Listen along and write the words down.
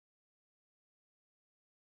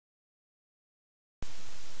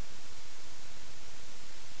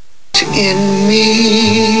in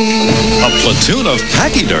me. A platoon of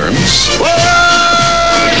pachyderms.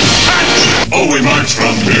 Oh, we march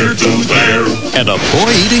from here to there. And a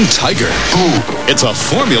boy-eating tiger. It's a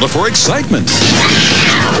formula for excitement,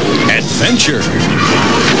 adventure,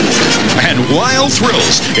 and wild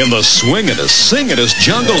thrills in the swingingest, singingest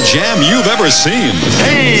jungle jam you've ever seen.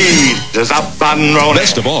 Hey, there's up and rolling.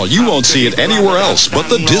 Best of all, you won't see it anywhere else but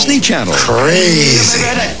the Disney Channel. Crazy.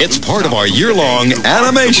 It's part of our year-long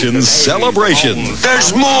animation celebration.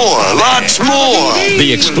 There's more, lots more.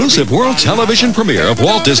 The exclusive world television premiere of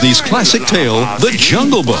Walt Disney's classic tale, The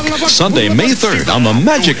Jungle Book, Sunday, May 3rd on the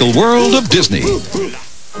magical world of Disney.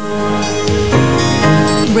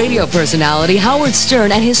 Radio personality Howard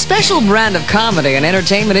Stern and his special brand of comedy and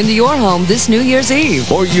entertainment into your home this New Year's Eve.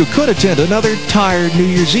 Or you could attend another tired New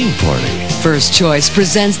Year's Eve party. First Choice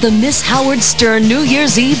presents the Miss Howard Stern New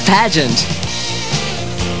Year's Eve pageant.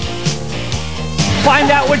 Find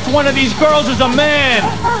out which one of these girls is a man.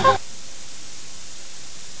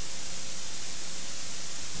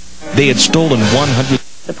 They had stolen 100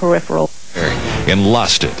 the peripheral and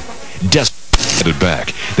lost it. Desperate it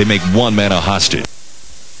back. They make one man a hostage.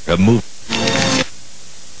 A move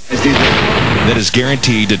that is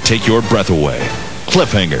guaranteed to take your breath away.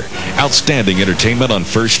 Cliffhanger. Outstanding entertainment on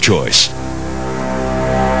First Choice.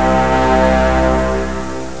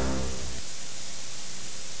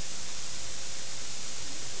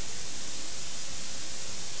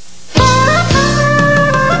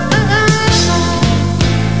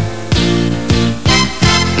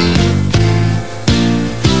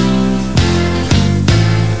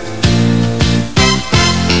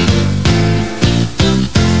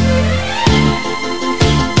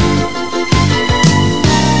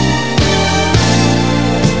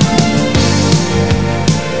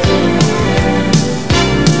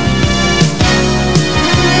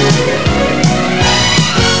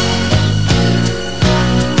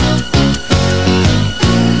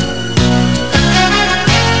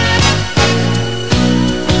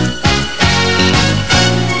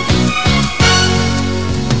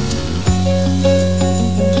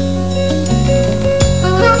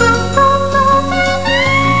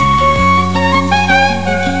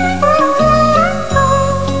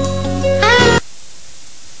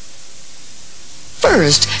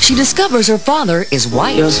 First, she discovers her father is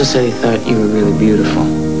white. He also said he thought you were really beautiful.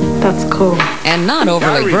 that's cool. And not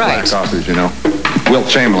overly bright. Black authors, you know. Wilt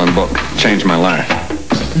Chamberlain book changed my life.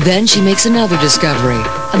 Then she makes another discovery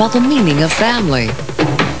about the meaning of family.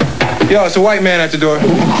 Yo, it's a white man at the door.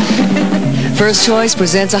 First Choice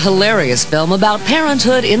presents a hilarious film about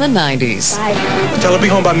parenthood in the 90s. Tell her be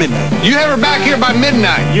home by midnight. You have her back here by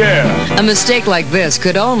midnight. Yeah. A mistake like this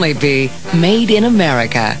could only be made in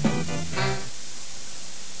America.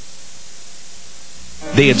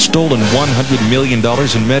 They had stolen $100 million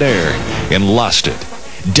in midair and lost it.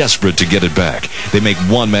 Desperate to get it back, they make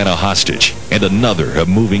one man a hostage and another a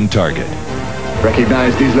moving target.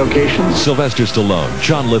 Recognize these locations? Sylvester Stallone,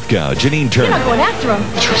 John Lithgow, Janine Turner. You're not going after him.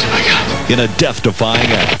 Truth I got. In a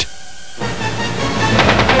death-defying act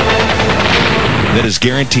that is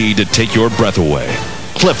guaranteed to take your breath away.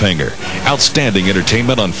 Cliffhanger. Outstanding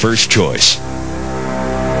entertainment on First Choice.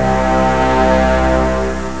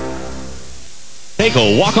 Take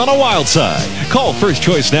a walk on a wild side. Call First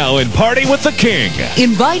Choice now and party with the king.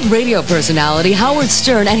 Invite radio personality Howard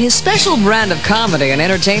Stern and his special brand of comedy and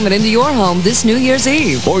entertainment into your home this New Year's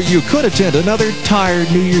Eve. Or you could attend another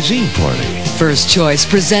tired New Year's Eve party. First Choice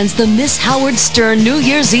presents the Miss Howard Stern New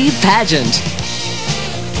Year's Eve pageant.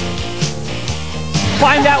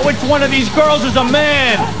 Find out which one of these girls is a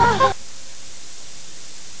man.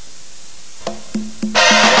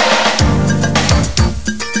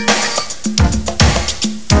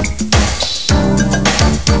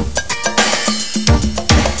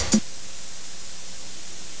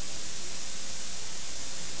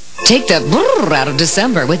 Take the brrr out of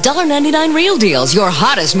December with $1.99 Real Deals, your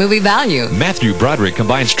hottest movie value. Matthew Broderick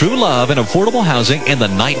combines true love and affordable housing in The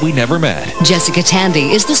Night We Never Met. Jessica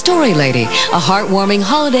Tandy is the story lady, a heartwarming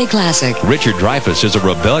holiday classic. Richard Dreyfuss is a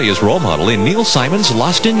rebellious role model in Neil Simon's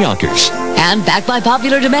Lost in Yonkers. And backed by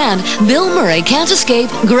popular demand, Bill Murray can't escape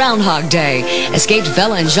Groundhog Day. Escaped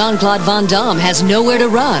felon Jean-Claude Van Damme has nowhere to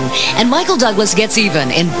run. And Michael Douglas gets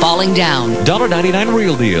even in Falling Down. $1.99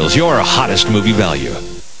 Real Deals, your hottest movie value.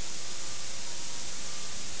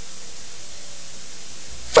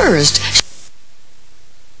 First,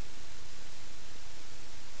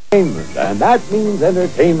 and that means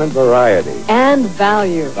entertainment variety. And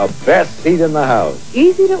value. The best seat in the house.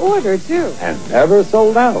 Easy to order, too. And never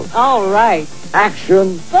sold out. All right.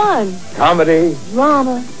 Action. Fun. Comedy.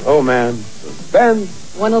 Drama. Romance. Suspense.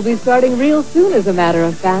 One will be starting real soon, as a matter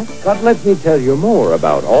of fact. But let me tell you more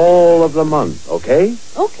about all of the month, okay?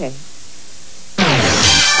 Okay.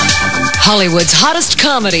 Hollywood's hottest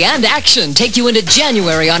comedy and action take you into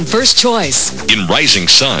January on First Choice. In Rising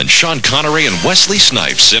Sun, Sean Connery and Wesley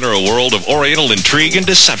Snipes enter a world of oriental intrigue and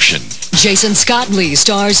deception. Jason Scott Lee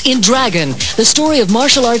stars in Dragon, the story of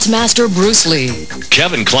martial arts master Bruce Lee.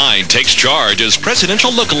 Kevin Kline takes charge as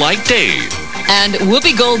presidential lookalike Dave. And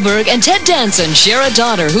Whoopi Goldberg and Ted Danson share a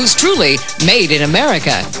daughter who's truly made in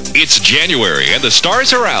America. It's January and the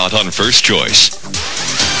stars are out on First Choice.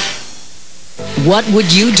 What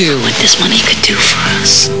would you do? What this money could do for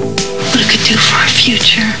us. What it could do for our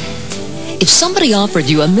future. If somebody offered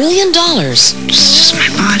you $1 million? It's just my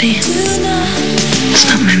body. It's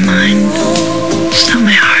not my mind. It's not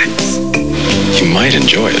my heart. You might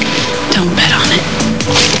enjoy it. Don't bet on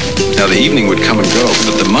it. Now, the evening would come and go,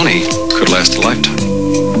 but the money could last a lifetime.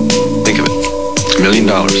 Think of it. $1 million.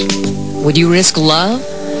 Would you risk love?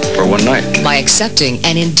 For one night. By accepting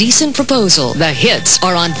an indecent proposal. The hits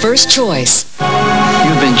are on First Choice.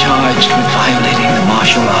 You've been charged with violating the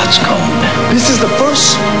martial arts code. This is the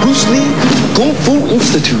first Bruce Lee Kung Fu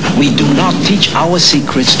Institute. We do not teach our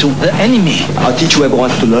secrets to the enemy. I'll teach whoever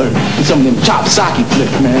wants to learn. Some of them chop socky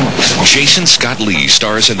flips, man. Jason Scott Lee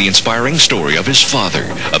stars in the inspiring story of his father,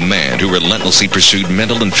 a man who relentlessly pursued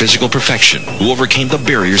mental and physical perfection, who overcame the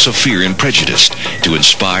barriers of fear and prejudice to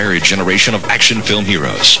inspire a generation of action film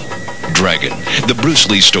heroes. Dragon, the Bruce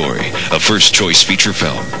Lee story, a First Choice feature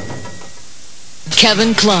film.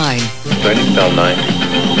 Kevin Kline. Ready, Bell 9.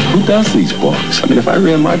 Who does these books? I mean, if I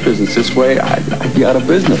ran my business this way, I'd be out of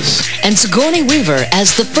business. And Sigourney Weaver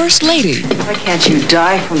as the First Lady. Why can't you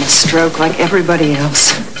die from a stroke like everybody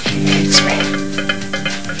else? It's me.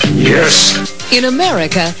 Yes. In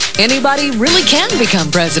America, anybody really can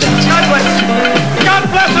become president. God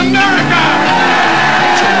bless America!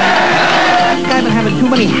 You guys been having too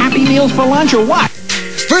many Happy Meals for lunch or what?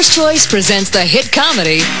 First Choice presents the hit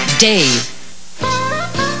comedy, Dave.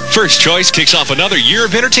 First Choice kicks off another year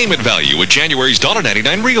of entertainment value with January's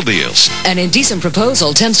 $1.99 Real Deals. An indecent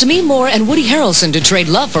proposal tempts Demi Moore and Woody Harrelson to trade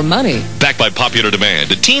love for money. Backed by popular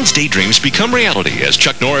demand, a teen's daydreams become reality as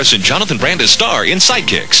Chuck Norris and Jonathan Brandis star in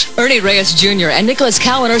Sidekicks. Ernie Reyes Jr. and Nicholas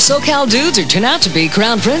Cowan are SoCal dudes who turn out to be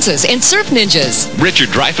Crown Princes in Surf Ninjas. Richard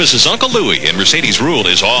Dreyfuss is Uncle Louie and Mercedes Ruehl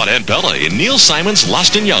is Aunt and Bella in Neil Simon's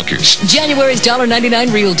Lost in Yonkers. January's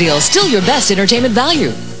 $1.99 Real Deal, still your best entertainment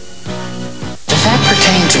value. Does that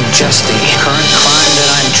pertain to just the current crime that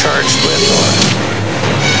I'm charged with, or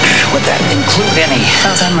would that include any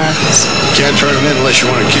other murders? Can't turn him in unless you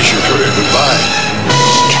want to kiss your career goodbye.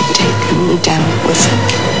 Can take me down with him.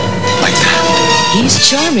 Like that. He's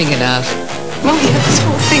charming enough. Well, he had this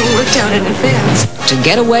whole thing worked out in advance. To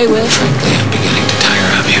get away with. Frankly, I'm beginning to tire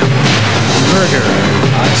of you. Murder.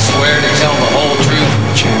 I swear to tell the whole truth.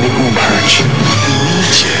 Jenny won't hurt you.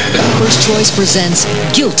 First Choice presents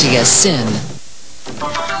Guilty as Sin.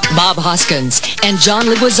 Bob Hoskins and John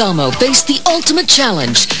Leguizamo face the ultimate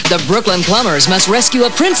challenge. The Brooklyn Plumbers must rescue a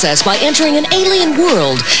princess by entering an alien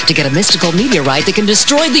world to get a mystical meteorite that can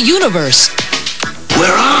destroy the universe.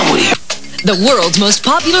 Where are we? The world's most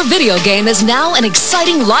popular video game is now an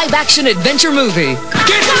exciting live-action adventure movie.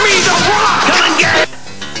 Get me the rock! Come and get it!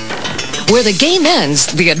 Where the game ends,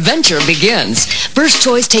 the adventure begins. First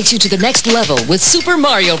Choice takes you to the next level with Super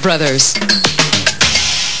Mario Brothers.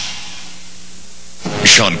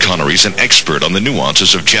 Sean Connery's an expert on the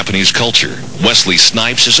nuances of Japanese culture. Wesley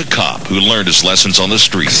Snipes is a cop who learned his lessons on the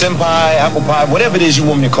street. Senpai, apple pie, whatever it is you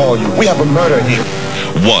want me to call you. We have a murder here.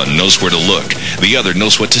 One knows where to look. The other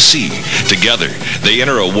knows what to see. Together, they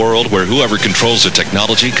enter a world where whoever controls the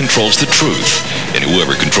technology controls the truth. And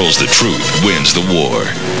whoever controls the truth wins the war.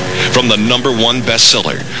 From the #1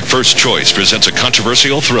 bestseller, First Choice presents a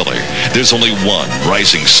controversial thriller. There's only one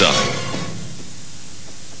Rising Sun.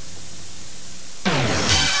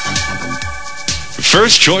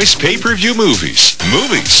 First Choice pay-per-view movies.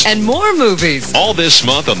 Movies. And more movies. All this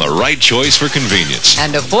month on the right choice for convenience.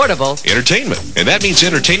 And affordable. Entertainment. And that means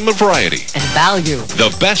entertainment variety. And value.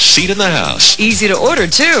 The best seat in the house. Easy to order,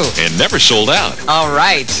 too. And never sold out. All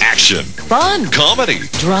right. Action. Fun. Comedy.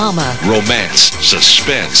 Drama. Romance.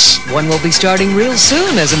 Suspense. One will be starting real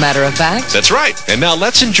soon, as a matter of fact. That's right. And now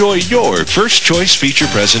let's enjoy your First Choice feature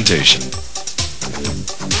presentation.